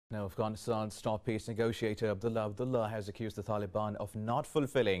Now, Afghanistan's top peace negotiator Abdullah Abdullah has accused the Taliban of not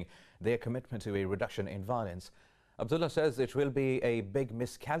fulfilling their commitment to a reduction in violence. Abdullah says it will be a big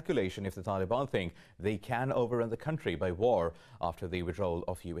miscalculation if the Taliban think they can overrun the country by war after the withdrawal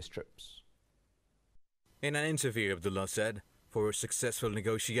of US troops. In an interview, Abdullah said, "For successful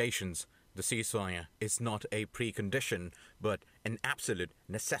negotiations, the ceasefire is not a precondition, but an absolute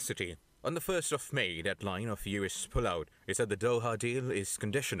necessity." On the 1st of May deadline of US pullout, he said the Doha deal is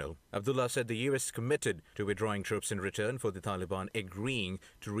conditional. Abdullah said the US committed to withdrawing troops in return for the Taliban agreeing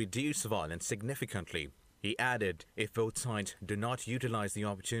to reduce violence significantly. He added, if both sides do not utilize the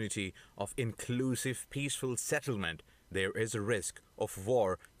opportunity of inclusive peaceful settlement, there is a risk of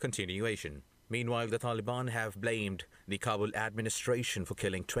war continuation. Meanwhile, the Taliban have blamed the Kabul administration for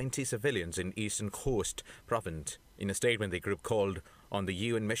killing 20 civilians in Eastern Khost province. In a statement, the group called on the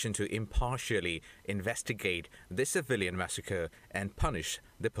UN mission to impartially investigate this civilian massacre and punish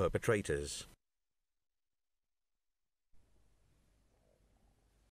the perpetrators.